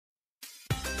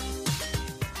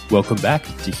Welcome back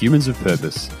to Humans of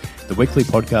Purpose, the weekly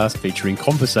podcast featuring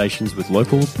conversations with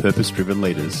local purpose-driven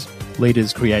leaders.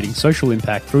 Leaders creating social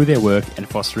impact through their work and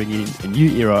fostering in a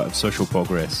new era of social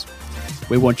progress.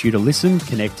 We want you to listen,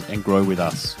 connect and grow with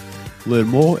us. Learn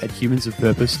more at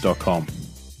humansofpurpose.com.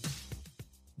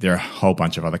 There are a whole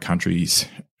bunch of other countries,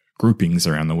 groupings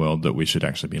around the world that we should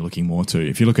actually be looking more to.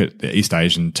 If you look at the East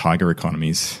Asian tiger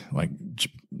economies like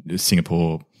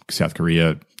Singapore, South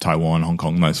Korea, Taiwan, Hong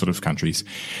Kong, those sort of countries,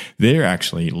 they're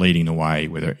actually leading the way,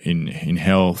 whether in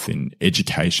health, in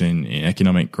education, in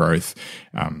economic growth.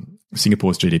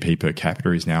 Singapore's GDP per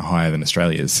capita is now higher than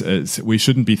Australia's. We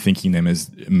shouldn't be thinking them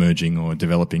as emerging or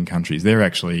developing countries. They're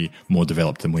actually more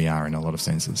developed than we are in a lot of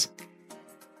senses.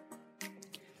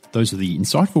 Those are the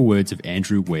insightful words of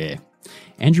Andrew Ware.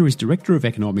 Andrew is Director of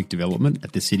Economic Development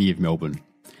at the City of Melbourne.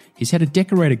 He's had a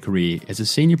decorated career as a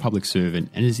senior public servant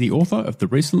and is the author of the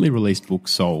recently released book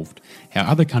Solved, How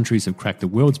Other Countries Have Cracked the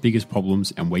World's Biggest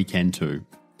Problems and We Can Too.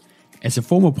 As a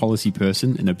former policy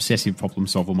person and obsessive problem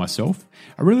solver myself,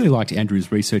 I really liked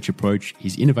Andrew's research approach,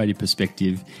 his innovative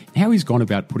perspective, and how he's gone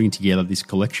about putting together this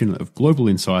collection of global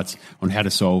insights on how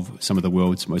to solve some of the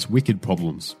world's most wicked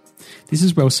problems. This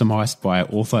is well surmised by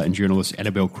author and journalist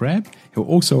Annabelle Crabb, who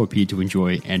also appeared to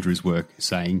enjoy Andrew's work,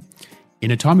 saying, "In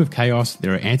a time of chaos,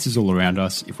 there are answers all around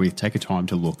us if we take a time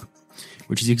to look,"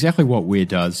 which is exactly what Ware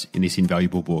does in this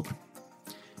invaluable book.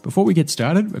 Before we get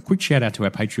started, a quick shout out to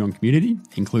our Patreon community,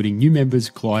 including new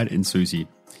members Clyde and Susie.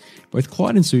 Both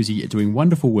Clyde and Susie are doing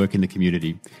wonderful work in the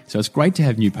community, so it's great to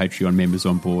have new Patreon members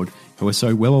on board who are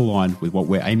so well aligned with what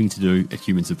we're aiming to do at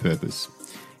Humans of Purpose.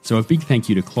 So a big thank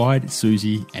you to Clyde,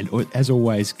 Susie, and as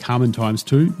always, Carmen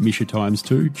 ×2, Misha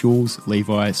 ×2, Jules,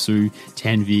 Levi, Sue,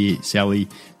 Tanvir, Sally,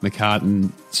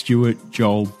 McCartan, Stuart,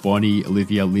 Joel, Bonnie,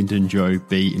 Olivia, Lyndon, Joe,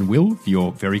 B, and Will for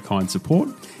your very kind support,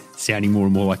 sounding more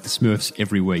and more like the Smurfs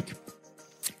every week.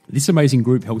 This amazing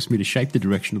group helps me to shape the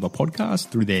direction of the podcast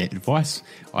through their advice,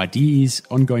 ideas,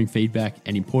 ongoing feedback,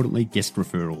 and importantly, guest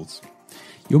referrals.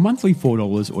 Your monthly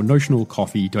 $4 or notional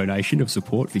coffee donation of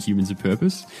support for Humans of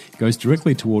Purpose goes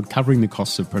directly toward covering the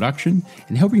costs of production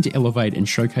and helping to elevate and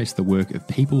showcase the work of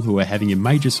people who are having a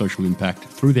major social impact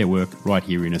through their work right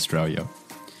here in Australia.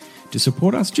 To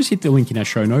support us, just hit the link in our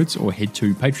show notes or head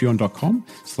to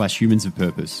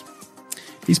patreon.com/humansofpurpose.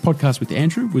 This podcast with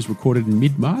Andrew was recorded in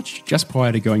mid-March, just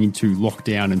prior to going into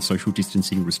lockdown and social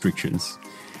distancing restrictions.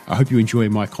 I hope you enjoy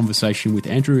my conversation with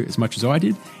Andrew as much as I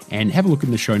did, and have a look in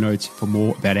the show notes for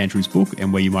more about Andrew's book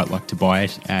and where you might like to buy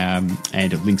it, and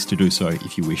links to do so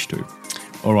if you wish to.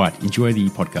 All right, enjoy the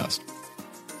podcast.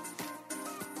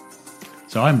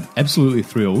 So I'm absolutely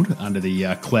thrilled under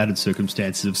the clouded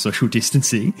circumstances of social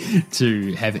distancing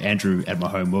to have Andrew at my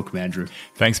home. Welcome, Andrew.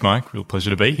 Thanks, Mike. Real pleasure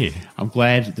to be here. I'm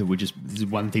glad that this is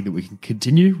one thing that we can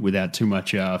continue without too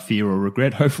much fear or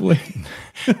regret, hopefully.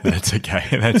 That's okay.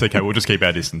 That's okay. We'll just keep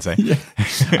our distance, eh? Yeah.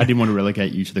 I didn't want to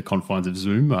relegate you to the confines of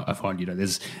Zoom. I find,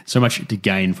 there's so much to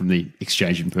gain from the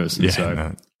exchange in person. Yeah,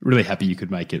 so really happy you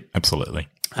could make it. Absolutely.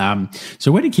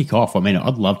 So where to kick off? I mean,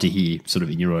 I'd love to hear sort of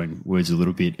in your own words a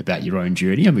little bit about your own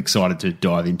journey. I'm excited to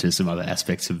dive into some other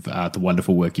aspects of the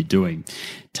wonderful work you're doing.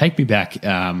 Take me back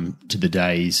to the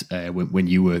days when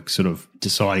you were sort of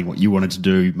deciding what you wanted to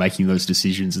do, making those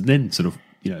decisions, and then sort of,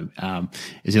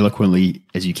 as eloquently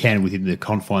as you can within the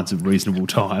confines of reasonable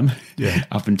time,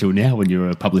 up until now when you're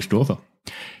a published author.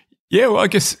 Yeah, well, I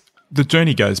guess the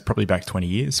journey goes probably back 20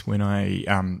 years when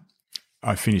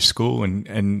I finished school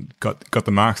and got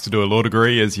the marks to do a law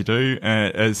degree, as you do,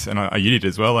 you did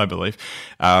as well, I believe.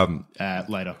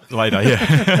 Later,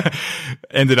 yeah.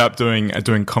 Ended up doing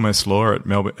commerce law at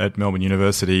Melbourne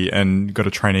University and got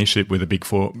a traineeship with a Big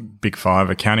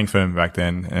Five accounting firm back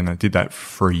then, and I did that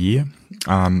for a year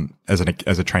as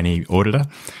a trainee auditor,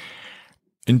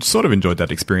 and sort of enjoyed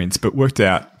that experience, but worked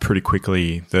out pretty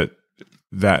quickly that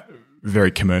very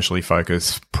commercially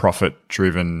focused,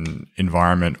 profit-driven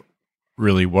environment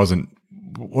really wasn't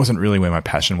really where my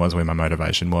passion was, where my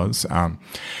motivation was.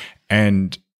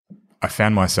 And I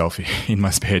found myself in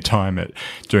my spare time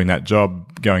doing that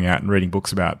job, going out and reading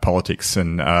books about politics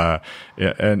and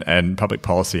public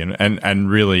policy and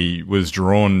really was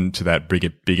drawn to that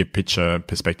bigger picture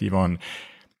perspective on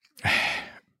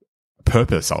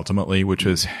purpose ultimately, which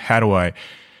was how do I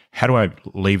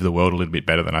leave the world a little bit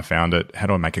better than I found it? How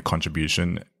do I make a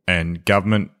contribution? And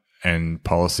government and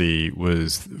policy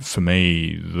was, for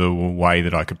me, the way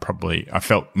that I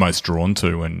felt most drawn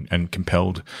to and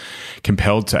compelled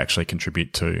to actually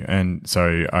contribute to. And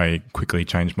so I quickly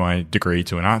changed my degree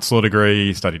to an arts law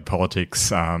degree, studied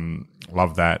politics,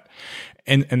 loved that.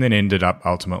 And then ended up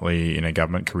ultimately in a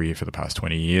government career for the past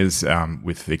 20 years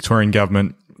with the Victorian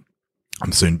government.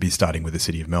 I'm soon be starting with the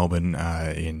City of Melbourne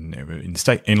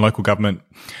in local government.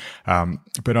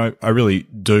 But I really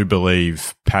do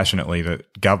believe passionately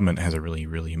that government has a really,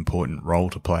 really important role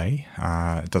to play.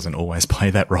 It doesn't always play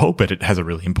that role, but it has a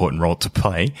really important role to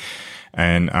play.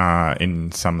 And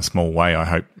in some small way, I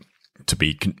hope to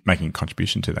be making a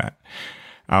contribution to that.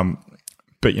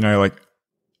 But, like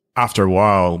after a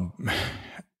while,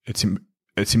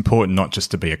 it's important not just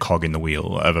to be a cog in the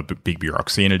wheel of a big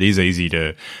bureaucracy, and it is easy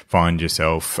to find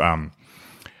yourself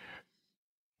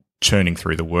churning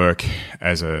through the work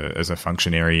as a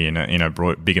functionary in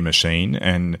a bigger machine,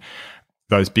 and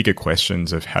those bigger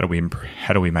questions of how do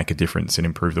we make a difference and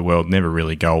improve the world never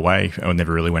really go away, or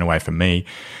never really went away for me,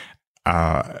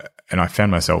 and I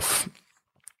found myself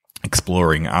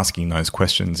exploring, asking those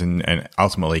questions, and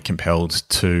ultimately compelled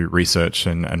to research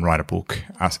and write a book,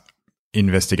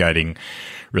 investigating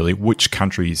really which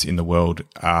countries in the world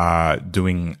are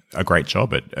doing a great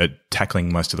job at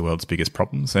tackling most of the world's biggest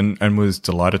problems, and was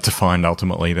delighted to find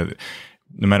ultimately that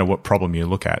no matter what problem you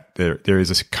look at, there is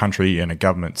a country and a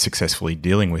government successfully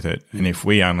dealing with it. And if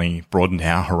we only broadened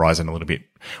our horizon a little bit,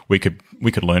 we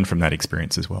could learn from that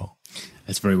experience as well.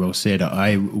 That's very well said.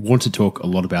 I want to talk a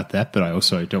lot about that, but I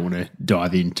also don't want to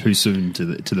dive in too soon to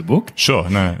the book. Sure,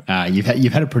 no.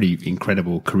 You've had a pretty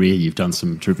incredible career. You've done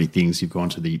some terrific things. You've gone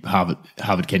to the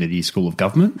Harvard Kennedy School of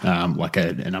Government, like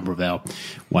a number of our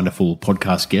wonderful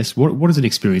podcast guests. What does an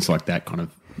experience like that kind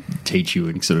of teach you,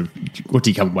 and sort of what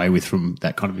do you come away with from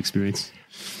that kind of experience?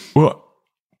 Well,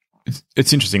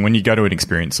 it's interesting when you go to an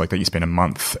experience like that. You spend a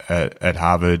month at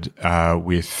Harvard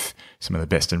with some of the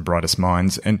best and brightest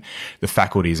minds, and the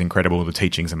faculty is incredible, the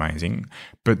teaching's amazing.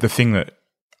 But the thing that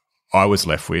I was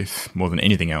left with more than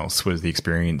anything else was the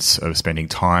experience of spending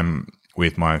time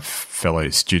with my fellow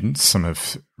students, some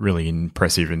of really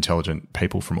impressive, intelligent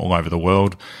people from all over the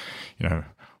world,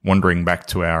 wandering back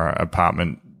to our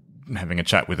apartment, having a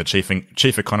chat with a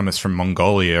chief economist from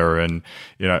Mongolia, and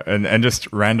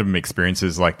just random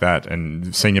experiences like that,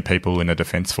 and senior people in a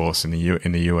defense force in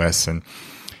the US,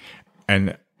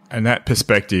 and that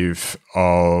perspective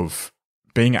of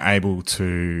being able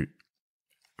to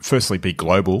firstly be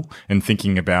global and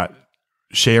thinking about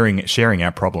sharing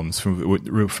our problems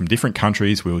from different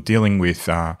countries. We were dealing with,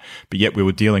 but yet we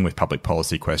were dealing with public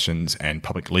policy questions and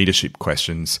public leadership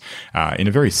questions in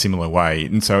a very similar way,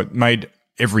 and so it made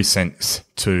every sense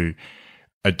to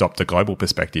adopt a global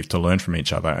perspective to learn from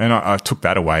each other. And I took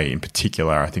that away in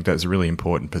particular. I think that's a really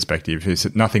important perspective, is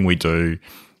that nothing we do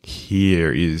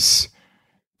here is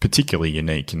particularly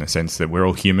unique, in the sense that we're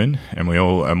all human, and we're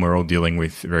all dealing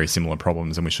with very similar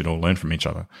problems, and we should all learn from each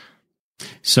other.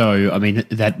 So, I mean,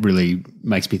 that really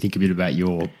makes me think a bit about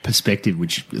your perspective,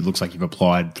 which it looks like you've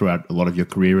applied throughout a lot of your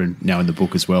career and now in the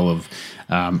book as well, of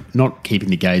not keeping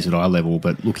the gaze at eye level,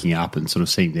 but looking up and sort of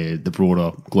seeing the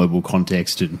broader global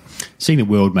context, and seeing the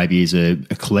world maybe as a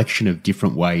collection of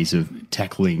different ways of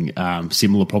tackling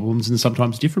similar problems and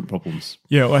sometimes different problems.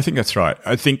 Yeah, well, I think that's right.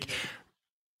 I think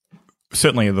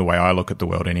certainly the way I look at the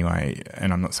world anyway,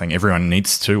 and I'm not saying everyone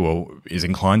needs to or is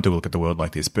inclined to look at the world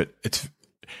like this, but it's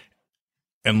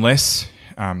unless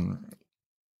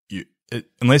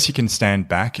you can stand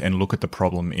back and look at the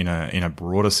problem in a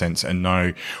broader sense and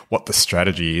know what the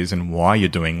strategy is and why you're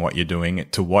doing what you're doing,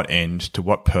 to what end, to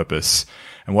what purpose,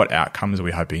 and what outcomes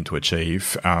we're hoping to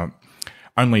achieve,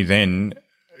 only then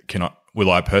will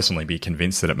I personally be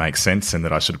convinced that it makes sense and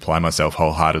that I should apply myself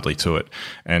wholeheartedly to it.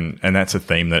 And that's a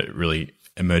theme that really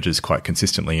emerges quite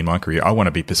consistently in my career. I want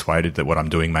to be persuaded that what I'm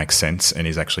doing makes sense and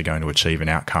is actually going to achieve an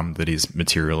outcome that is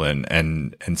material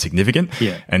and significant.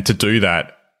 Yeah. And to do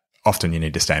that, often you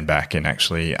need to stand back and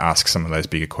actually ask some of those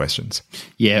bigger questions.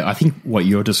 Yeah, I think what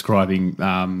you're describing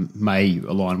may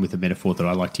align with a metaphor that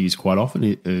I like to use quite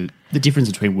often, the difference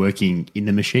between working in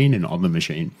the machine and on the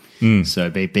machine. So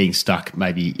being stuck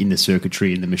maybe in the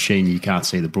circuitry in the machine, you can't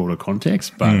see the broader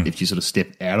context, but if you sort of step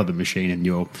out of the machine and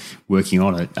you're working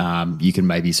on it, you can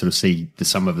maybe sort of see the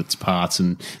sum of its parts,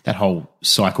 and that whole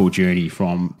cycle journey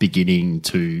from beginning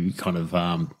to kind of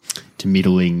to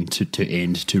middling to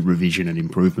end to revision and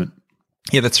improvement.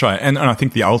 Yeah, that's right. And I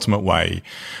think the ultimate way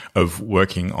of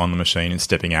working on the machine and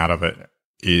stepping out of it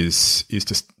is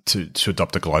just to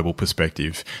adopt a global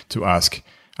perspective, to ask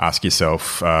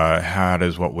yourself, how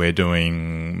does what we're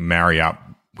doing marry up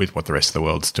with what the rest of the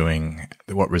world's doing?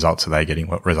 What results are they getting?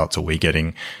 What results are we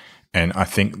getting? And I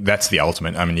think that's the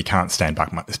ultimate. I mean, you can't stand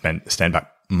back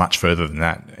much further than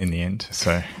that in the end.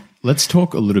 So Let's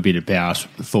talk a little bit about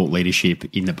thought leadership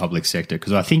in the public sector,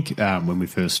 because I think when we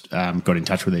first got in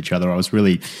touch with each other, I was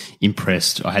really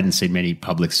impressed. I hadn't seen many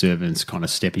public servants kind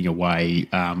of stepping away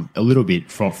a little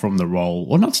bit from the role,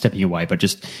 or not stepping away, but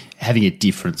just having a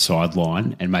different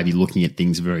sideline and maybe looking at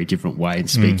things a very different way and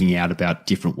speaking out about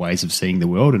different ways of seeing the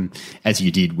world. And as you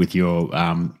did with your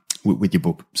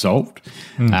book Solved,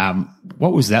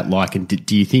 what was that like? And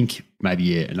do you think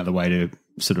maybe another way to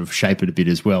sort of shape it a bit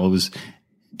as well was,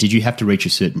 did you have to reach a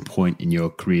certain point in your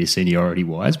career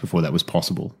seniority-wise before that was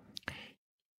possible?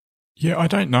 Yeah, I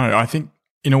don't know. I think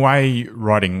in a way,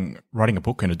 writing a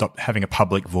book and having a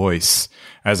public voice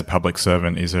as a public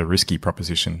servant is a risky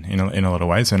proposition in a lot of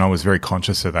ways, and I was very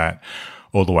conscious of that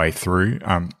all the way through.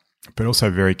 But also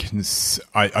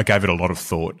I gave it a lot of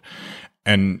thought.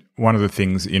 And one of the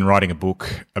things in writing a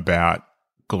book about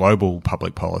global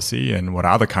public policy and what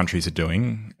other countries are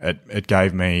doing, it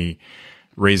gave me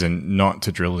reason not to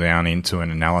drill down into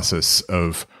an analysis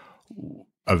of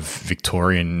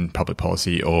Victorian public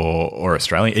policy or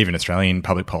Australian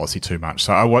public policy too much.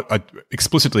 So I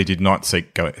explicitly did not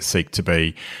seek to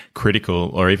be critical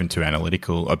or even too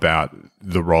analytical about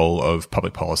the role of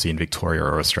public policy in Victoria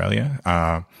or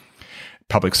Australia.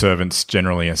 Public servants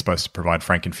generally are supposed to provide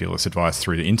frank and fearless advice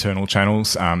through the internal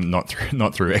channels, not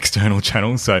through external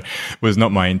channels. So it was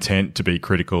not my intent to be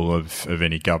critical of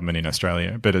any government in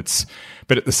Australia. But at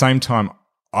the same time,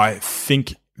 I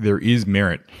think there is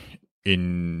merit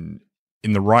in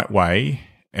the right way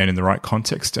and in the right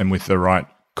context and with the right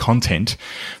content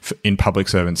in public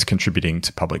servants contributing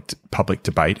to public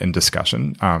debate and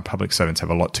discussion. Public servants have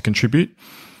a lot to contribute.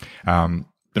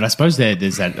 But I suppose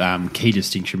there's that key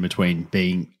distinction between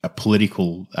being a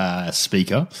political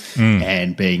speaker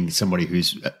and being somebody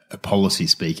who's a policy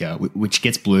speaker, which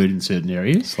gets blurred in certain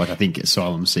areas. Like I think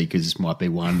asylum seekers might be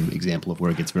one example of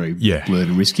where it gets very blurred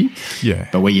and risky. Yeah.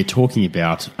 But where you're talking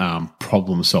about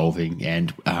problem solving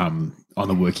and on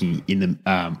the working in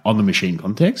the on the machine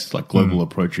context, like global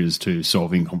approaches to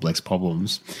solving complex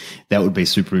problems, that would be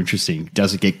super interesting.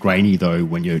 Does it get grainy though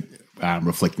when you're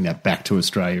reflecting that back to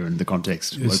Australia and the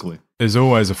context locally? There's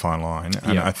always a fine line,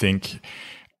 and I think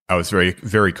I was very,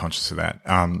 very conscious of that.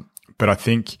 But I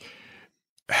think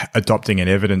adopting an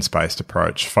evidence-based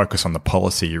approach, focus on the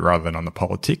policy rather than on the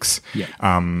politics.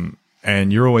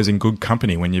 And you're always in good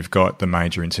company when you've got the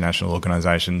major international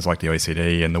organisations like the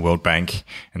OECD and the World Bank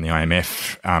and the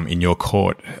IMF in your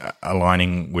court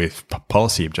aligning with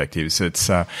policy objectives. It's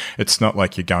not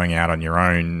like you're going out on your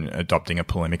own adopting a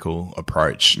polemical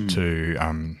approach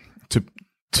to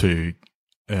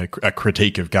a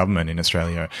critique of government in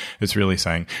Australia. It's really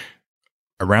saying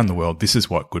around the world, this is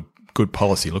what good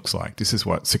policy looks like. This is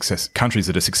what countries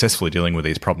that are successfully dealing with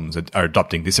these problems are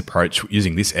adopting this approach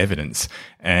using this evidence.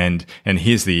 And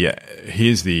here's the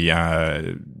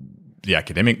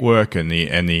academic work and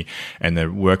the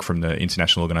work from the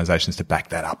international organizations to back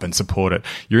that up and support it.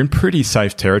 You're in pretty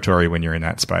safe territory when you're in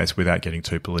that space without getting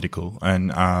too political.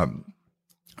 And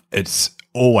it's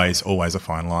always a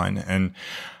fine line. And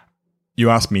you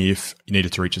asked me if you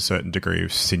needed to reach a certain degree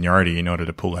of seniority in order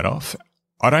to pull that off.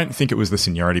 I don't think it was the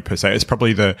seniority per se. It's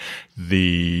probably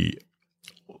the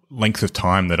length of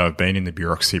time that I've been in the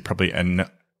bureaucracy and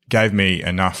gave me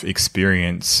enough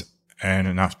experience and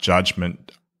enough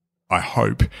judgment, I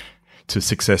hope, to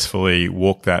successfully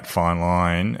walk that fine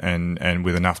line and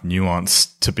with enough nuance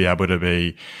to be able to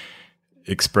be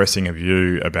expressing a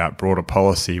view about broader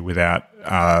policy without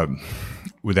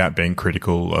being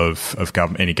critical of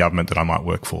any government that I might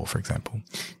work for example.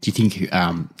 Do you think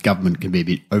government can be a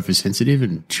bit oversensitive,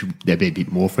 and should there be a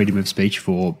bit more freedom of speech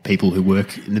for people who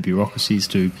work in the bureaucracies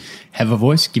to have a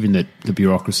voice, given that the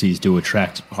bureaucracies do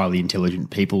attract highly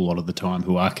intelligent people a lot of the time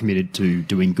who are committed to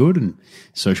doing good and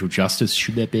social justice?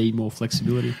 Should there be more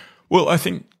flexibility? Well, I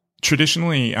think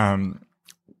traditionally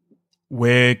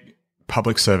where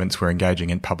public servants were engaging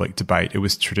in public debate, it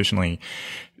was traditionally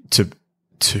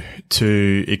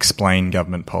to explain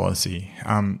government policy.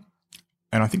 And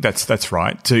I think that's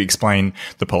right, to explain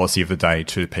the policy of the day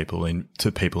to people in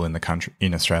the country,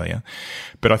 in Australia.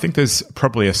 But I think there's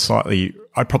probably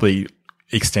I'd probably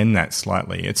extend that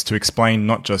slightly. It's to explain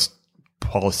not just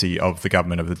policy of the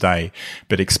government of the day,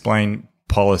 but explain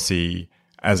policy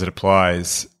as it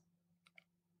applies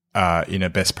in a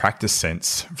best practice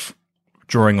sense,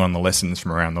 drawing on the lessons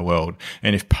from around the world.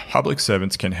 And if public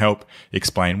servants can help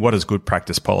explain what does good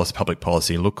practice public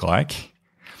policy look like,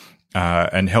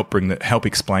 and help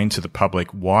explain to the public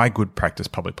why good practice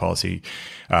public policy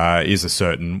is a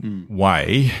certain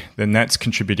way, then that's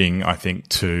contributing, I think,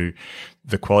 to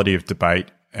the quality of debate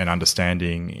and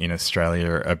understanding in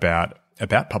Australia about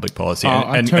public policy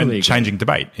I and totally agree. changing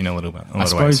debate in a little bit. I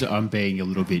suppose I'm being a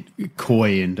little bit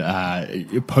coy and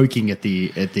poking at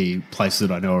the places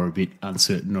that I know are a bit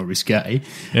uncertain or risque.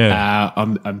 Yeah.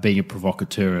 I'm being a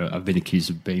provocateur. I've been accused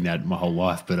of being that my whole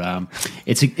life, but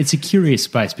it's a curious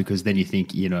space because then you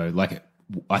think, like,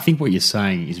 I think what you're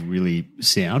saying is really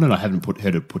sound, and I haven't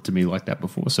heard it put to me like that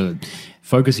before. So,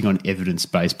 focusing on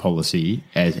evidence-based policy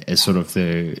as sort of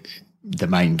the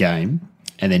main game,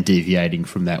 and then deviating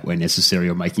from that where necessary,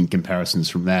 or making comparisons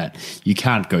from that, you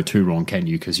can't go too wrong, can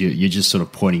you? Because you're just sort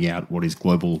of pointing out what is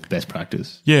global best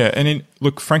practice. Yeah, and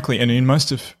frankly, in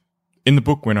the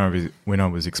book when I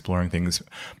was exploring things,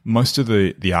 most of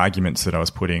the arguments that I was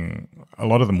putting, a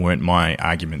lot of them weren't my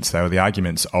arguments. They were the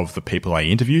arguments of the people I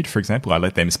interviewed. For example, I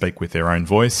let them speak with their own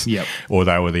voice, or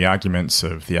they were the arguments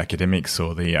of the academics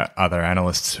or the other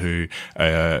analysts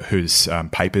whose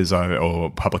papers or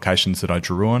publications that I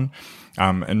drew on.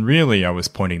 And really, I was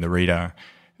pointing the reader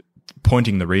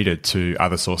to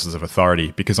other sources of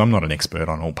authority, because I'm not an expert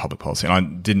on all public policy, and I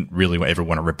didn't really ever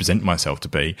want to represent myself to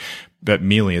be, but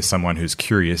merely as someone who's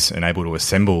curious and able to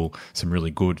assemble some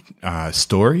really good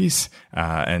stories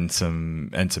and some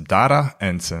data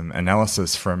and some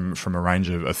analysis from a range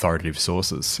of authoritative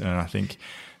sources. And I think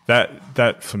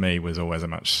that for me was always a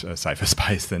much safer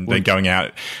space than going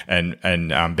out and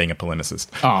being a polemicist.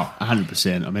 Oh,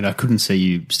 100%. I mean, I couldn't see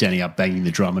you standing up, banging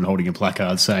the drum and holding a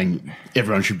placard saying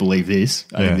everyone should believe this.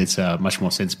 I think it's a much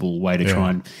more sensible way to try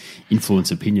and influence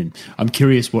opinion. I'm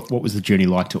curious, what was the journey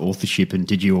like to authorship, and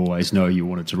did you always know you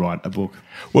wanted to write a book?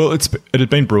 Well, it had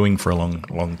been brewing for a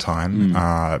long time.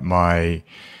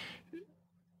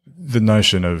 The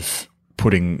notion of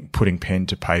putting pen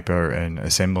to paper and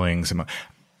assembling some...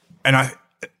 And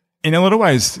in a lot of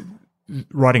ways,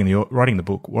 writing the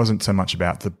book wasn't so much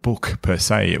about the book per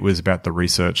se. It was about the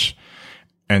research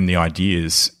and the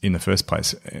ideas in the first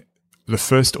place. The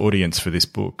first audience for this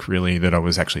book, really, that I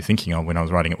was actually thinking of when I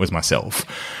was writing it was myself.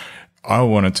 I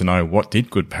wanted to know, what did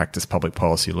good practice public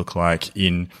policy look like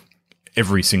in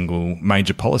every single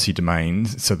major policy domain,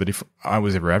 so that if I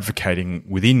was ever advocating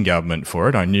within government for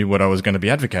it, I knew what I was going to be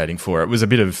advocating for. It was a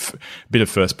bit of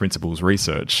first principles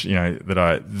research,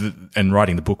 and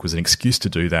writing the book was an excuse to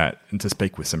do that and to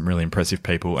speak with some really impressive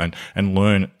people and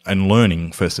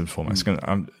learning first and foremost.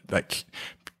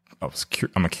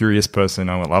 I'm a curious person.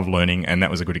 I love learning, and that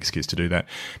was a good excuse to do that.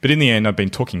 But in the end, I've been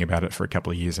talking about it for a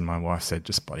couple of years, and my wife said,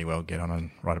 "Just bloody well get on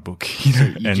and write a book."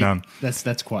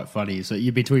 That's quite funny. So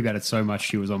you've been talking about it so much,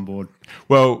 she was on board.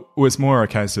 Well, it was more a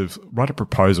case of write a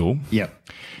proposal. Yeah.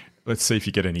 Let's see if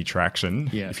you get any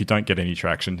traction. Yeah. If you don't get any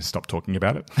traction, stop talking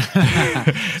about it.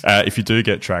 If you do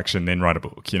get traction, then write a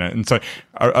book. And so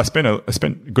I spent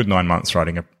a good 9 months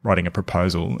writing a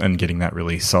proposal and getting that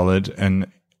really solid. And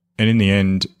in the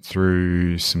end,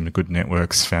 through some good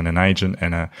networks, found an agent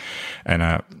and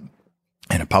a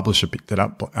publisher picked it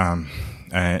up,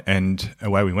 and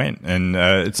away we went. And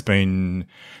it's been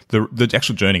the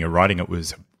actual journey of writing it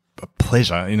was a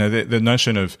pleasure. The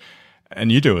notion of,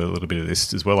 and you do a little bit of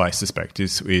this as well, I suspect,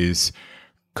 is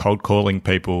cold calling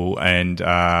people and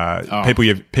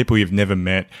people you've never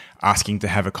met, asking to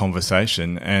have a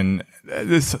conversation, and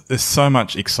there's so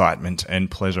much excitement and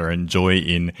pleasure and joy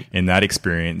in that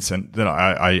experience, and that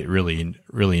I really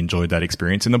enjoyed that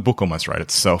experience. And the book almost wrote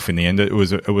itself in the end. It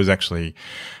was actually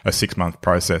a 6-month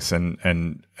process,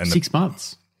 and 6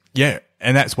 months. Yeah.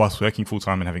 And that's whilst working full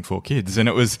time and having 4 kids. And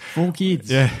it was 4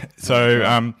 kids. Yeah. So,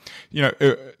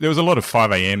 there was a lot of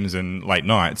 5 a.m.s and late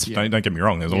nights. Yeah. Don't get me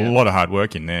wrong. There's a lot of hard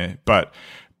work in there, but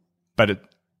it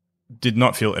did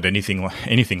not feel anything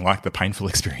like the painful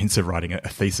experience of writing a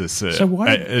thesis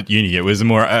at uni. It was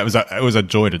a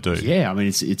joy to do. Yeah. I mean,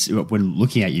 it's when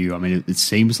looking at you, I mean, it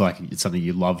seems like it's something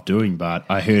you love doing, but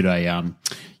I heard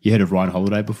you heard of Ryan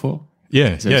Holiday before?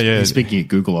 Yeah, so speaking at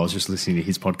Google, I was just listening to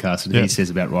his podcast, and he says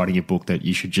about writing a book that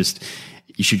you should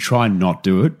try and not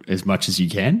do it as much as you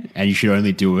can, and you should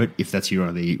only do it if that's your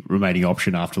only remaining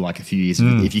option after like a few years.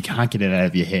 If you can't get it out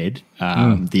of your head,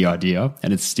 the idea,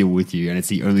 and it's still with you, and it's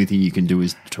the only thing you can do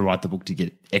is to write the book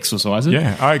to exercise it.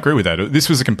 Yeah, I agree with that. This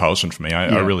was a compulsion for me.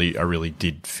 I really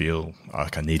did feel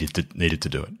like I needed to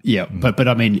do it. Yeah, but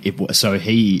I mean, so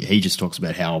he just talks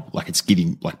about how like it's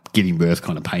giving birth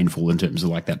kind of painful in terms of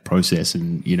like that process,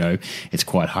 and it's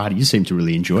quite hard. You seem to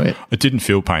really enjoy it. It didn't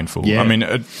feel painful. Yeah.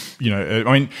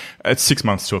 I mean, it's 6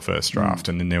 months to a first draft,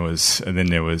 and then there was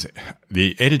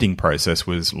the editing process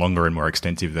was longer and more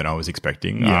extensive than I was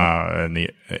expecting. Yeah. And the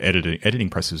editing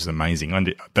process was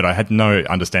amazing, but I had no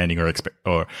understanding or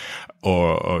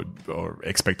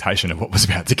expectation of what was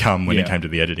about to come when it came to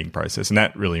the editing process, and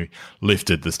that really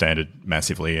lifted the standard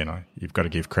massively. And you've got to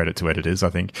give credit to editors, I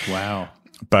think. Wow.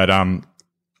 But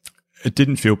it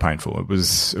didn't feel painful. It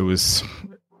was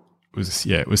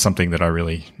something that I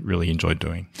really, really enjoyed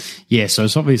doing. Yeah, so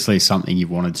it's obviously something you've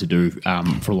wanted to do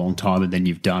for a long time, and then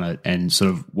you've done it. And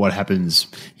sort of what happens,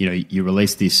 you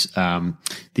release this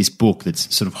this book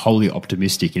that's sort of wholly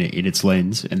optimistic in its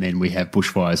lens, and then we have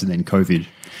bushfires and then COVID.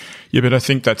 Yeah, but I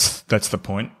think that's the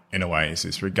point in a way.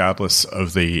 Is regardless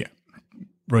of the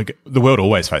world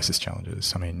always faces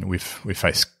challenges. I mean, we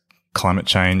face climate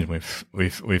change, we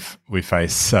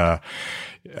face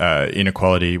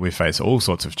inequality, we face all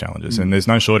sorts of challenges, and there's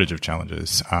no shortage of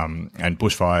challenges, and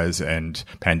bushfires and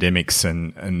pandemics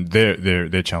and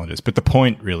their challenges. But the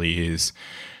point really is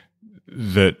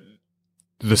that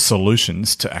the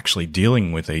solutions to actually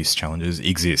dealing with these challenges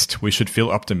exist. We should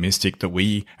feel optimistic that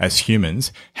we as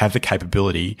humans have the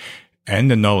capability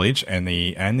and the knowledge and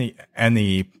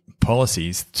the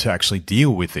policies to actually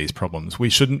deal with these problems. We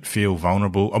shouldn't feel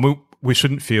vulnerable. I mean, we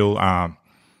shouldn't feel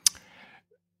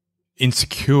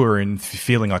insecure in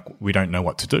feeling like we don't know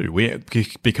what to do.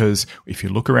 Because if you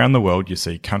look around the world, you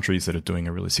see countries that are doing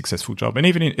a really successful job, and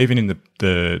even in the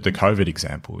COVID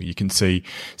example, you can see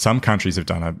some countries have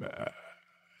done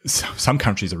some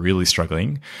countries are really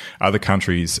struggling. Other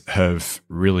countries have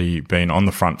really been on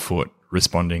the front foot,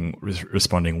 responding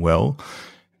well.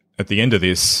 At the end of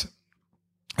this,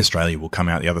 Australia will come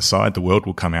out the other side, the world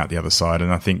will come out the other side,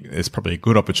 and I think there's probably a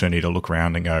good opportunity to look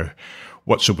around and go,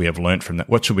 what should we have learned from that?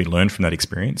 What should we learn from that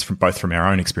experience, both from our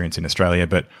own experience in Australia,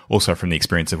 but also from the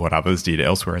experience of what others did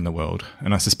elsewhere in the world?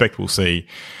 And I suspect we'll see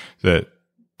that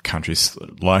countries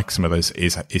like some of those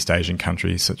East Asian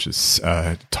countries, such as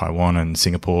Taiwan and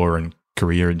Singapore and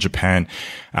Korea and Japan,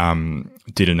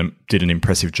 did an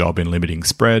impressive job in limiting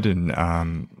spread, and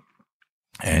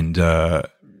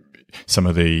some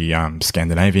of the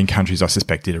Scandinavian countries, I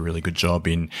suspect, did a really good job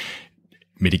in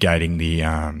mitigating the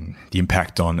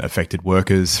impact on affected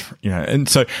workers. And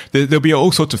so there'll be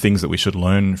all sorts of things that we should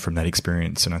learn from that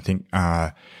experience. And I think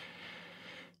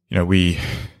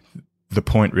the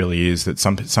point really is that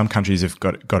some countries have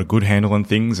got a good handle on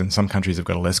things, and some countries have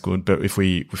got a less good. But if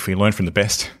we learn from the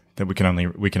best, then we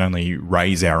can only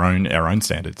raise our own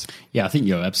standards. Yeah, I think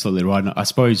you're absolutely right. And I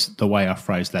suppose the way I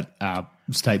phrased that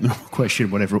statement or question,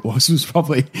 whatever it was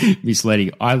probably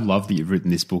misleading. I love that you've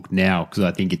written this book now, because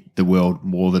I think the world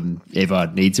more than ever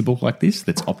needs a book like this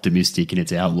that's optimistic in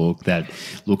its outlook, that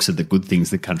looks at the good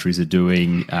things that countries are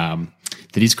doing,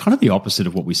 that is kind of the opposite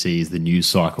of what we see as the news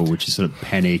cycle, which is sort of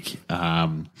panic,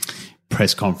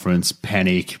 press conference,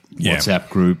 panic, WhatsApp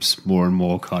groups, more and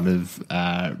more kind of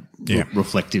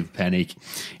reflective panic.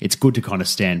 It's good to kind of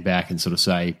stand back and sort of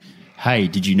say, hey,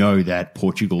 did you know that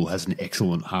Portugal has an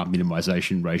excellent harm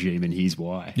minimisation regime, and here's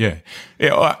why? Yeah.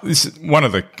 This is one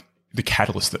of the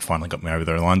catalysts that finally got me over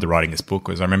the line to writing this book.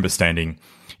 Was I remember standing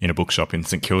in a bookshop in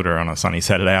St Kilda on a sunny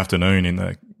Saturday afternoon in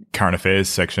the current affairs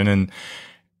section, and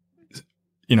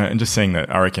and just seeing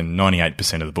that I reckon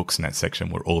 98% of the books in that section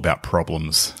were all about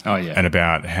problems. Oh, yeah. And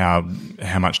about how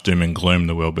much doom and gloom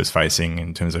the world was facing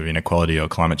in terms of inequality or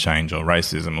climate change or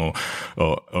racism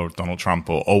or Donald Trump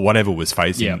or whatever was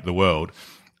facing the world.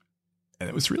 And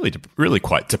it was really, really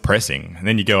quite depressing. And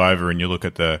then you go over and you look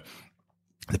at the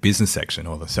business section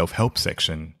or the self-help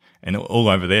section, and all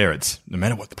over there, it's no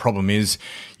matter what the problem is,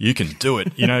 you can do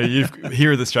it.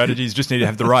 Here are the strategies. Just need to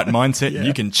have the right mindset, and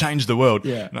you can change the world.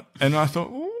 Yeah. And I thought,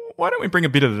 why don't we bring a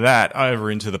bit of that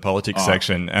over into the politics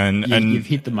section? And you've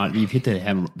hit the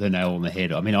nail on the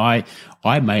head. I mean,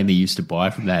 I mainly used to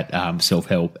buy from that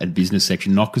self-help and business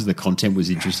section, not because the content was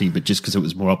interesting, but just because it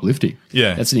was more uplifting.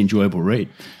 Yeah. That's an enjoyable read.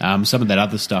 Some of that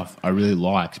other stuff I really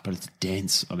liked, but it's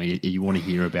dense. I mean, you want to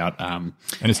hear about and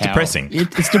it's depressing.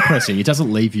 It's depressing. It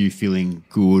doesn't leave you feeling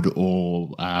good or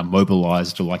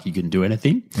mobilised or like you can do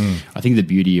anything. I think the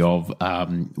beauty of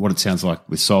what it sounds like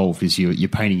with Solved is you're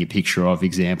painting a picture of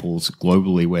examples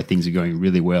globally where things are going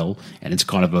really well, and it's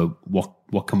kind of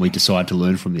what can we decide to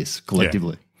learn from this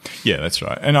collectively? Yeah, that's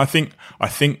right. And I think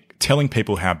telling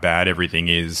people how bad everything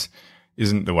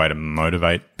isn't the way to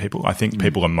motivate people. I think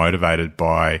people are motivated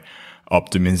by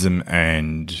optimism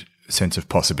and sense of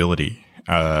possibility.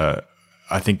 I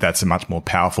think that's a much more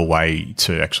powerful way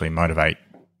to actually motivate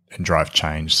and drive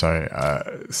change. So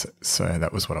that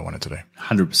was what I wanted to do.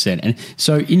 100%. And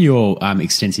so in your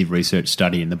extensive research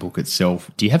study in the book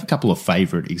itself, do you have a couple of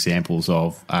favourite examples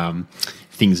of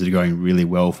things that are going really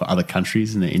well for other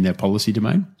countries in their policy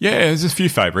domain? Yeah, there's a few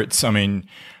favourites. I mean,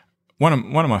 one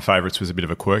of my favourites was a bit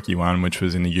of a quirky one, which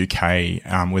was in the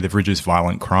UK, where they've reduced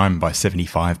violent crime by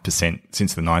 75%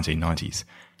 since the 1990s.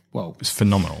 Well, it's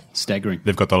phenomenal. Staggering.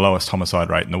 They've got the lowest homicide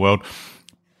rate in the world.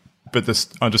 But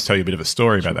I'll just tell you a bit of a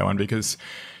story about that one, because,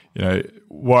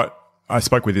 what I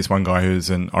spoke with this one guy who's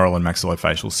an oral and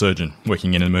maxillofacial surgeon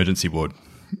working in an emergency ward,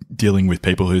 dealing with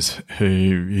people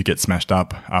who get smashed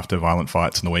up after violent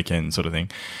fights on the weekend, sort of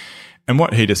thing. And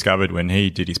what he discovered when he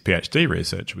did his PhD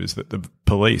research was that the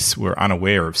police were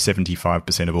unaware of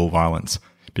 75% of all violence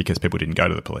because people didn't go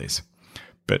to the police.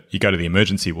 But you go to the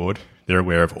emergency ward, they're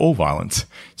aware of all violence.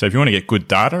 So if you want to get good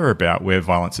data about where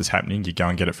violence is happening, you go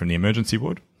and get it from the emergency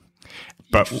ward.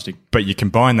 But you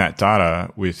combine that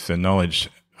data with the knowledge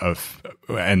of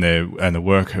and the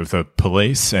work of the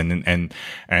police and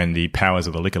the powers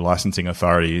of the liquor licensing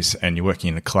authorities, and you're working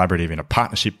in a collaborative, in a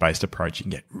partnership based approach, you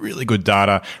can get really good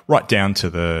data right down to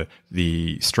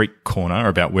the street corner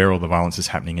about where all the violence is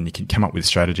happening, and you can come up with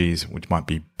strategies which might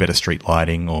be better street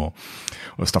lighting or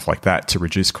stuff like that to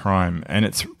reduce crime. And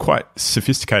it's quite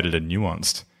sophisticated and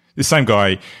nuanced. This same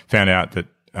guy found out that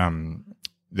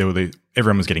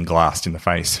everyone was getting glassed in the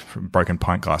face from broken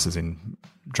pint glasses in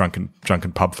drunken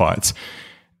pub fights.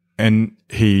 And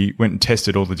he went and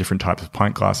tested all the different types of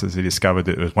pint glasses. He discovered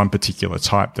that there was one particular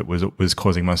type that was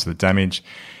causing most of the damage.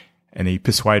 And he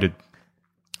persuaded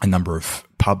a number of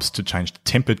pubs to change to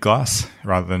tempered glass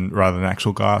rather than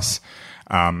actual glass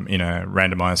in a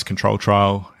randomized control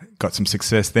trial. Got some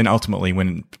success. Then ultimately went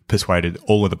and persuaded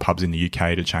all of the pubs in the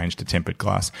UK to change to tempered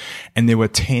glass. And there were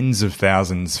tens of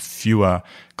thousands fewer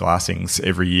glassings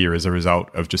every year as a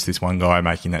result of just this one guy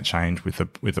making that change with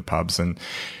the pubs. And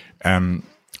it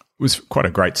was quite a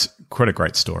great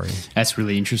story. That's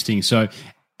really interesting. So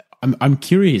I'm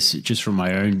curious, just from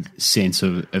my own sense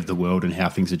of the world and how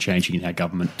things are changing and how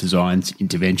government designs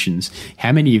interventions,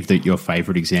 how many of your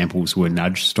favourite examples were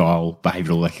nudge-style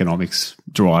behavioural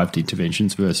economics-derived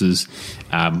interventions versus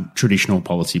traditional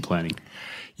policy planning?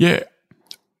 Yeah.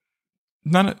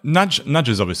 Nudge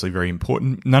is obviously very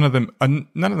important. None of them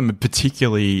are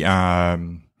particularly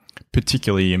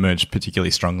emerged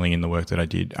particularly strongly in the work that I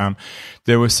did.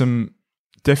 There was some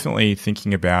definitely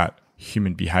thinking about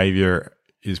human behaviour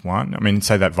is one. I mean,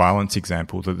 say that violence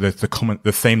example, the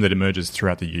theme that emerges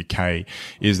throughout the UK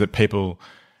is that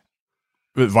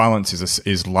violence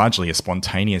is largely a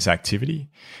spontaneous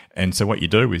activity. And so what you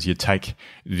do is you take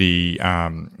the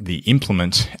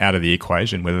implement out of the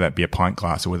equation, whether that be a pint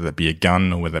glass or whether that be a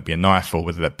gun or whether that be a knife or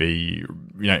whether that be,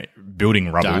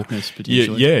 building rubble. Darkness,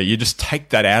 potentially. You just take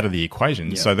that out of the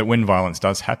equation so that when violence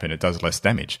does happen, it does less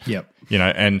damage. Yep.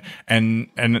 And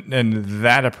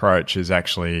that approach is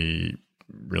actually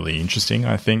really interesting,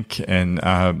 I think. So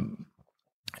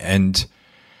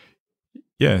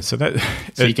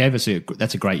you gave us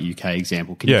that's a great UK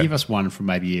example. Can you give us one from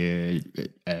maybe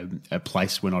a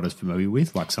place we're not as familiar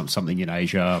with, like something in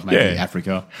Asia, maybe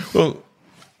Africa? Well,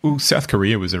 South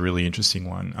Korea was a really interesting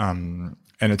one.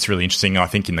 And it's really interesting, I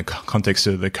think, in the context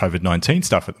of the COVID-19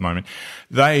 stuff at the moment.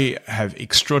 They have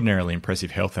extraordinarily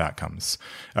impressive health outcomes.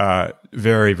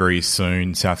 Very, very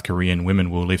soon, South Korean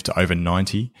women will live to over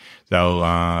 90. They'll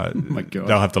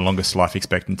have the longest life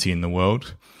expectancy in the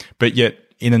world. But yet,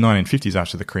 in the 1950s,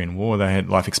 after the Korean War, they had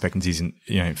life expectancies in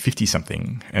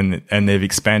 50-something, and they've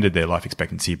expanded their life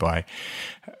expectancy by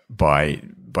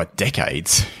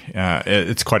decades.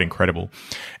 It's quite incredible.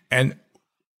 And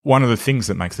one of the things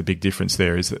that makes the big difference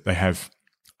there is that they have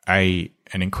an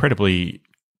incredibly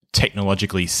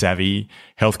technologically savvy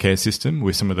healthcare system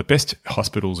with some of the best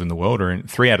hospitals in the world.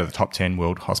 3 out of the top 10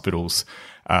 world hospitals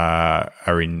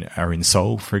are in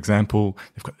Seoul, for example.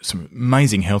 They've got some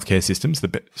amazing healthcare systems,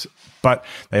 but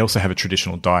they also have a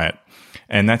traditional diet.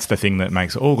 And that's the thing that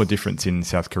makes all the difference in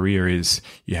South Korea is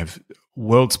you have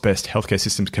world's best healthcare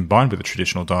systems combined with a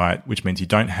traditional diet, which means you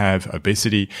don't have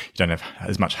obesity, you don't have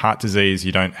as much heart disease,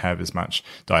 you don't have as much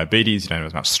diabetes, you don't have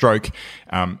as much stroke.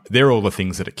 They're all the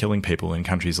things that are killing people in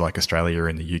countries like Australia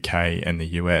and the UK and the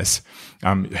US.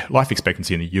 Life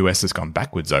expectancy in the US has gone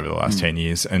backwards over the last 10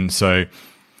 years. And so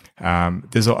I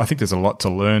think there's a lot to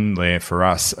learn there for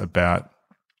us about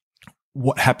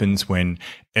what happens when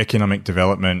economic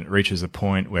development reaches a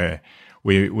point where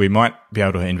we might be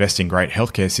able to invest in great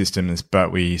healthcare systems,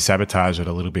 but we sabotage it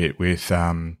a little bit with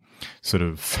sort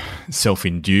of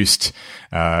self-induced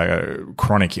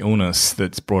chronic illness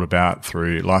that's brought about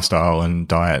through lifestyle and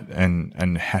diet,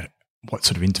 and what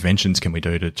sort of interventions can we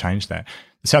do to change that?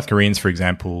 The South Koreans, for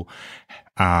example,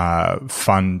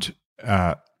 fund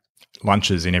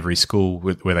lunches in every school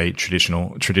where they eat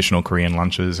traditional Korean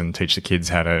lunches and teach the kids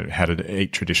how to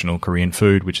eat traditional Korean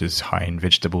food, which is high in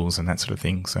vegetables and that sort of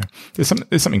thing. So there's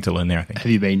something to learn there, I think.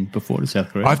 Have you been before to South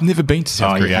Korea? I've never been to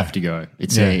South Korea. You have to go.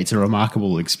 It's a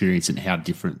remarkable experience and how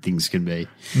different things can be.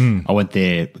 I went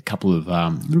there a couple of,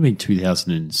 it would have been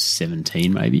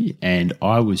 2017 maybe, and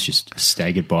I was just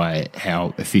staggered by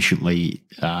how efficiently,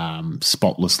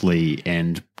 spotlessly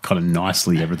and kind of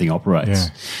nicely everything operates. Yeah.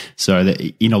 So that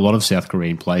in a lot of South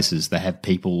Korean places, they have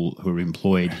people who are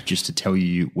employed just to tell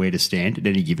you where to stand at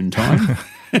any given time.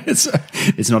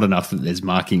 It's not enough that there's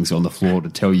markings on the floor to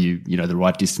tell you, the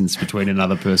right distance between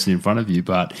another person in front of you,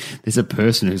 but there's a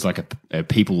person who's like a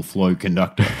people flow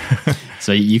conductor.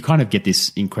 So you kind of get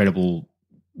this incredible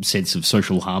sense of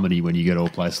social harmony when you go to a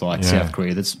place like South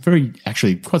Korea. That's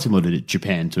actually quite similar to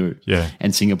Japan too,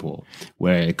 and Singapore,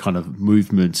 where kind of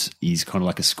movement is kind of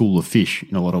like a school of fish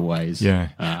in a lot of ways. Yeah.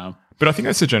 But I think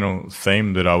that's a general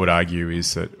theme that I would argue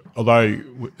is that although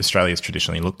Australia has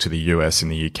traditionally looked to the US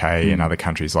and the UK and other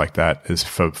countries like that as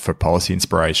for policy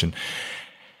inspiration,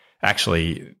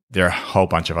 actually there are a whole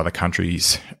bunch of other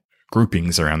countries,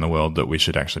 groupings around the world that we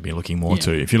should actually be looking more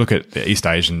to. If you look at the East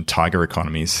Asian tiger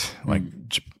economies like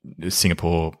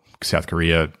Singapore, South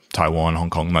Korea, Taiwan, Hong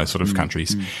Kong, those sort of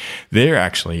countries, they're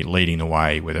actually leading the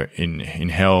way, whether in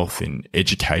health, in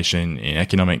education, in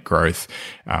economic growth.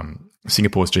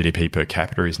 Singapore's GDP per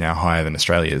capita is now higher than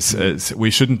Australia's. We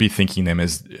shouldn't be thinking them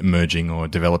as emerging or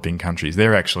developing countries.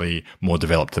 They're actually more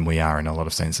developed than we are in a lot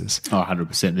of senses. Oh,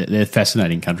 100%. They're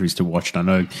fascinating countries to watch. And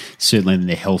I know certainly in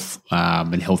their health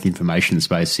and health information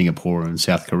space, Singapore and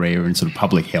South Korea and sort of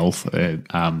public health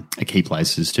are key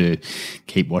places to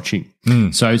keep watching.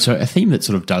 So a theme that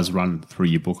sort of does run through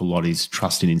your book a lot is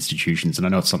trust in institutions. And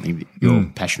I know it's something that you're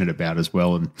passionate about as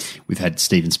well. And we've had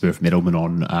Stephen Spurf Edelman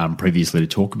on previously to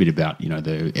talk a bit about,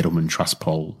 the Edelman Trust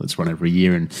Poll that's run every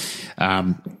year. And,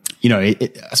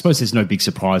 I suppose there's no big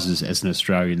surprises as an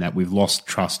Australian that we've lost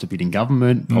trust a bit in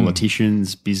government,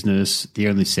 politicians, business. The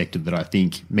only sector that I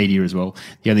think, media as well,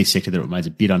 the only sector that remains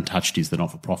a bit untouched is the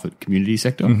not-for-profit community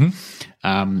sector.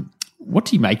 What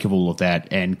do you make of all of that,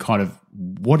 and kind of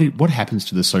what happens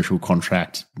to the social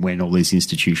contract when all these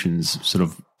institutions sort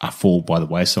of fall by the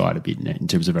wayside a bit in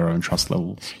terms of our own trust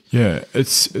levels? Yeah,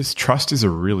 it's trust is a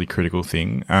really critical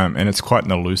thing, and it's quite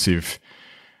an elusive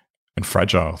and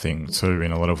fragile thing too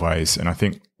in a lot of ways. And I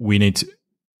think we need to,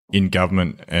 in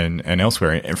government and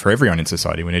elsewhere, and for everyone in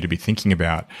society, we need to be thinking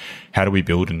about how do we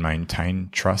build and maintain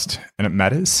trust. And it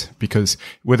matters because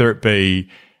whether it be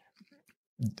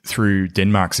through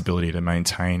Denmark's ability to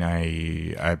maintain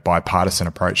a bipartisan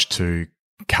approach to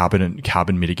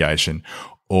carbon mitigation,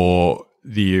 or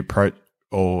the approach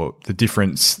or the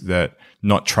difference that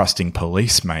not trusting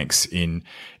police makes in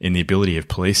the ability of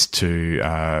police to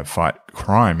fight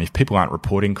crime. If people aren't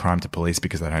reporting crime to police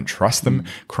because they don't trust them,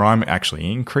 crime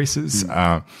actually increases.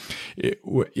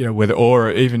 Whether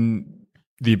or even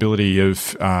the ability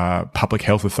of public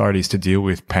health authorities to deal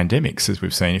with pandemics, as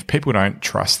we've seen. If people don't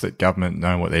trust that government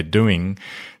know what they're doing,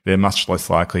 they're much less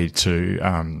likely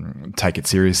to take it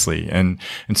seriously. And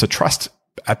so trust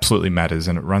absolutely matters,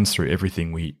 and it runs through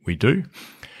everything we do.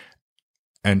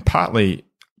 And partly,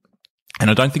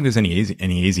 and I don't think there's any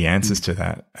easy answers to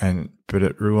that, but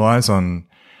it relies on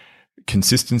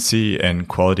consistency and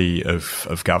quality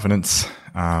of governance.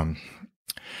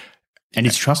 And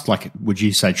is trust would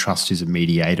you say trust is a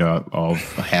mediator of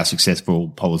how successful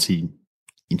policy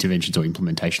interventions or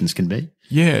implementations can be?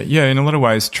 Yeah. In a lot of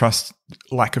ways,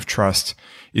 lack of trust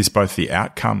is both the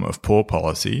outcome of poor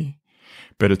policy,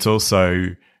 but it's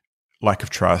also lack of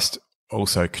trust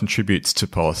also contributes to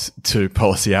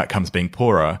policy outcomes being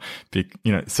poorer.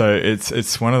 So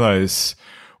it's one of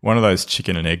those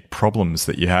chicken and egg problems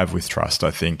that you have with trust,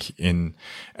 I think, and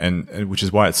which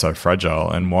is why it's so fragile,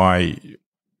 and why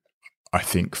I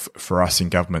think for us in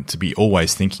government to be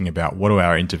always thinking about what do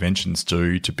our interventions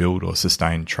do to build or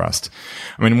sustain trust.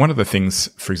 I mean, one of the things,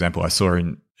 for example, I saw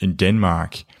in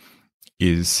Denmark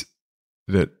is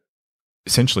that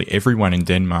essentially everyone in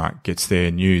Denmark gets their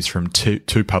news from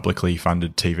two publicly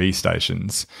funded TV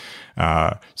stations.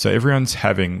 So everyone's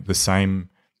having the same,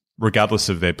 regardless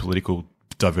of their political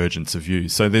divergence of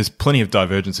views. So there's plenty of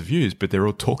divergence of views, but they're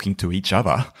all talking to each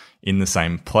other in the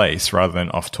same place rather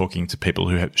than off talking to people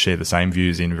who share the same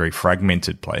views in very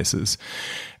fragmented places.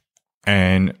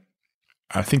 And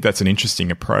I think that's an interesting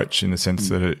approach in the sense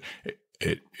that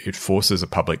it forces a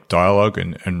public dialogue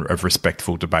and of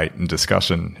respectful debate and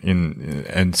discussion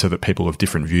and so that people of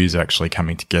different views are actually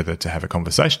coming together to have a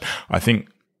conversation. I think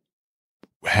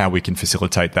how we can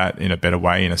facilitate that in a better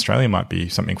way in Australia might be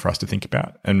something for us to think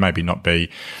about, and maybe not be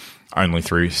only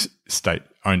through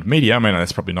state-owned media. I mean,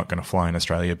 that's probably not going to fly in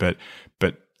Australia, but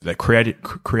the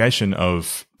creation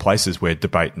of places where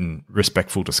debate and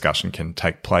respectful discussion can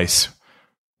take place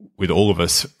all of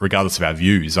us, regardless of our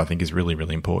views, I think is really,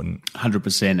 really important.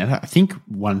 100%. And I think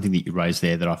one thing that you raised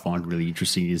there that I find really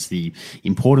interesting is the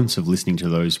importance of listening to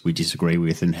those we disagree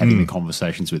with and having the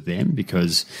conversations with them,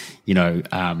 because, you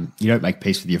don't make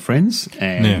peace with your friends,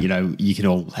 and, you can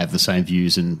all have the same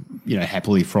views and,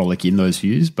 happily frolic in those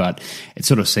views. But it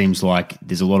sort of seems like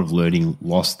there's a lot of learning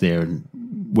lost there, and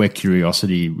where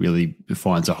curiosity really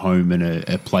finds a home and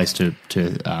a place to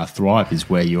thrive is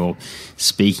where you're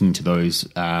speaking to those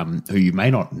who you may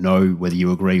not know whether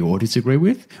you agree or disagree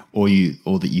with, or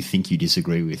that you think you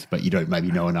disagree with, but you don't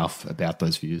maybe know enough about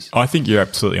those views. I think you're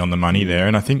absolutely on the money there,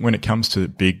 and I think when it comes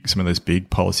to some of those big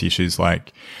policy issues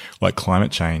like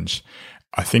climate change,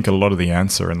 I think a lot of the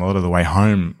answer and a lot of the way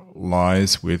home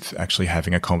lies with actually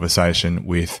having a conversation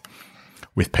with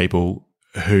people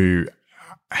who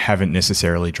haven't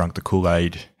necessarily drunk the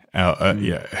Kool-Aid,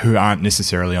 who aren't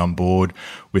necessarily on board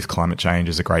with climate change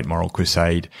as a great moral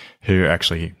crusade, who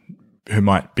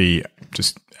might be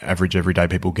just average everyday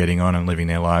people getting on and living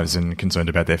their lives and concerned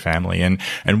about their family. And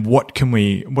what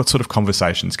sort of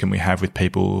conversations can we have with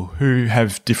people who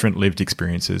have different lived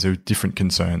experiences, who have different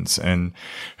concerns, and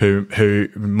who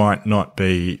might not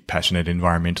be passionate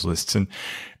environmentalists,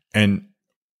 and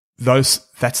I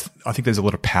think there's a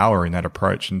lot of power in that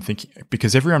approach, and thinking,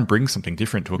 because everyone brings something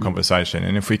different to a conversation.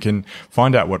 And if we can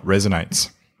find out what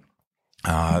resonates,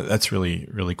 that's really,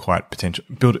 really quite potential.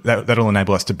 That'll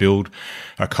enable us to build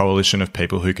a coalition of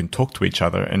people who can talk to each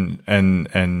other and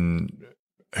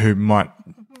who might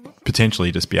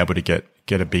potentially just be able to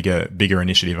get a bigger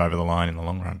initiative over the line in the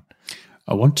long run.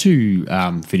 I want to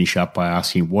finish up by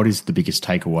asking, what is the biggest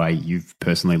takeaway you've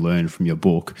personally learned from your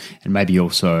book? And maybe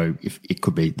also, if it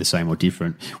could be the same or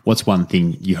different, what's one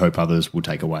thing you hope others will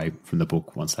take away from the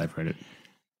book once they've read it?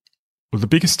 Well, the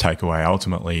biggest takeaway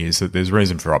ultimately is that there's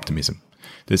reason for optimism.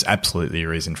 There's absolutely a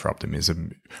reason for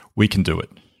optimism. We can do it.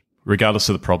 Regardless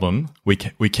of the problem, we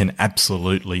can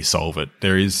absolutely solve it.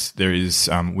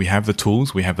 We have the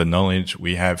tools, we have the knowledge,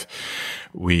 as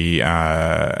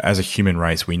a human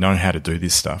race, we know how to do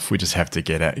this stuff. We just have to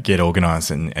get organized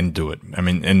and do it. I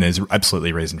mean, and there's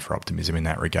absolutely reason for optimism in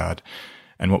that regard.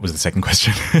 And what was the second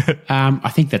question? I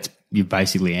think you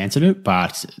basically answered it,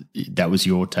 but that was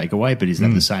your takeaway. But is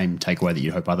that the same takeaway that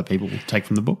you hope other people will take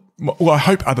from the book? Well, I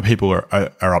hope other people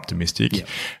are optimistic. Yeah.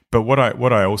 But what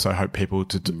I also hope people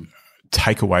to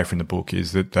take away from the book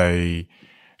is that they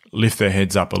lift their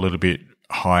heads up a little bit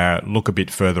higher, look a bit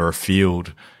further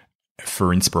afield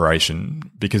for inspiration,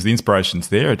 because the inspiration's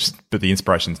there, but the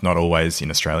inspiration's not always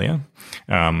in Australia.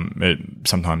 It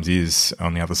sometimes is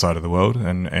on the other side of the world.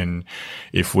 And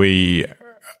if we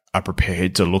are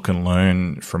prepared to look and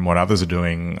learn from what others are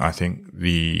doing, I think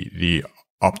the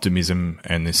optimism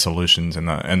and the solutions and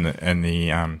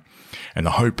the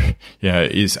hope,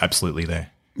 is absolutely there.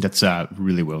 That's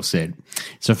really well said.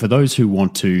 So for those who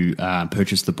want to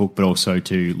purchase the book, but also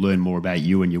to learn more about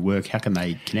you and your work, how can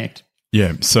they connect?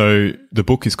 Yeah, so the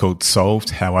book is called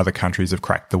Solved: How Other Countries Have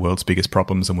Cracked the World's Biggest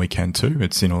Problems and We Can Too.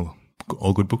 It's in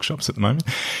all good bookshops at the moment.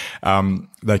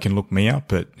 They can look me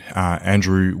up at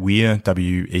Andrew Weir,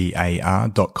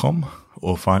 WEAR.com,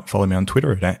 or follow me on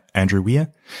Twitter at Andrew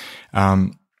Weir.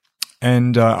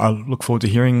 And I look forward to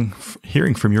hearing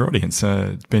from your audience.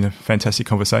 It's been a fantastic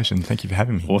conversation. Thank you for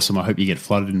having me. Awesome. I hope you get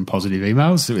flooded in positive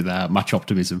emails with much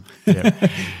optimism. Yeah.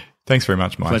 Thanks very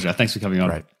much, Mike. Pleasure. Thanks for coming on.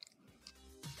 Great.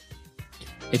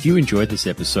 If you enjoyed this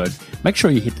episode, make sure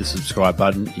you hit the subscribe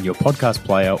button in your podcast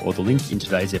player or the link in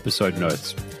today's episode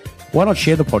notes. Why not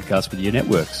share the podcast with your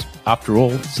networks? After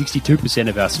all, 62%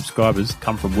 of our subscribers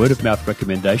come from word-of-mouth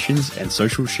recommendations and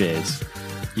social shares.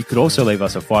 You could also leave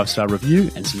us a 5-star review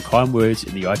and some kind words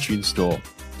in the iTunes store.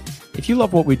 If you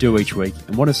love what we do each week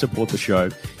and want to support the show,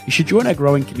 you should join our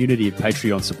growing community of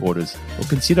Patreon supporters or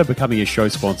consider becoming a show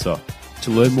sponsor.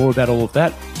 To learn more about all of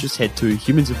that, just head to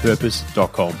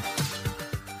humansofpurpose.com.